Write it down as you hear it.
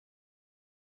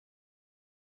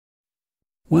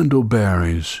Wendell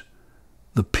Berry's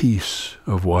The Peace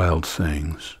of Wild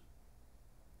Things.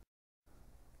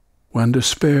 When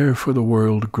despair for the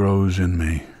world grows in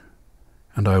me,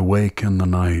 and I wake in the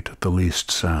night at the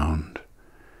least sound,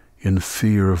 in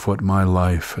fear of what my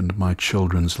life and my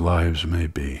children's lives may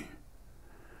be,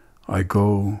 I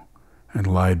go and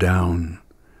lie down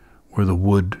where the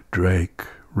wood drake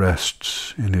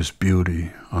rests in his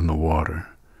beauty on the water,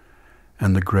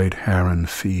 and the great heron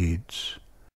feeds.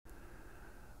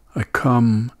 I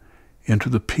come into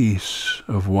the peace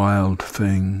of wild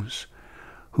things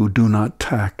who do not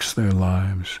tax their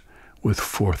lives with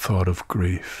forethought of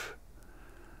grief.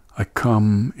 I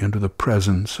come into the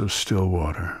presence of still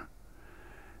water,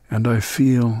 and I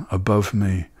feel above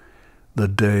me the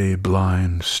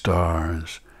day-blind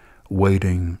stars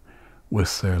waiting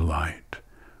with their light.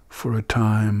 For a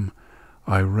time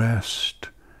I rest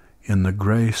in the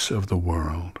grace of the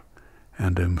world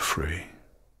and am free.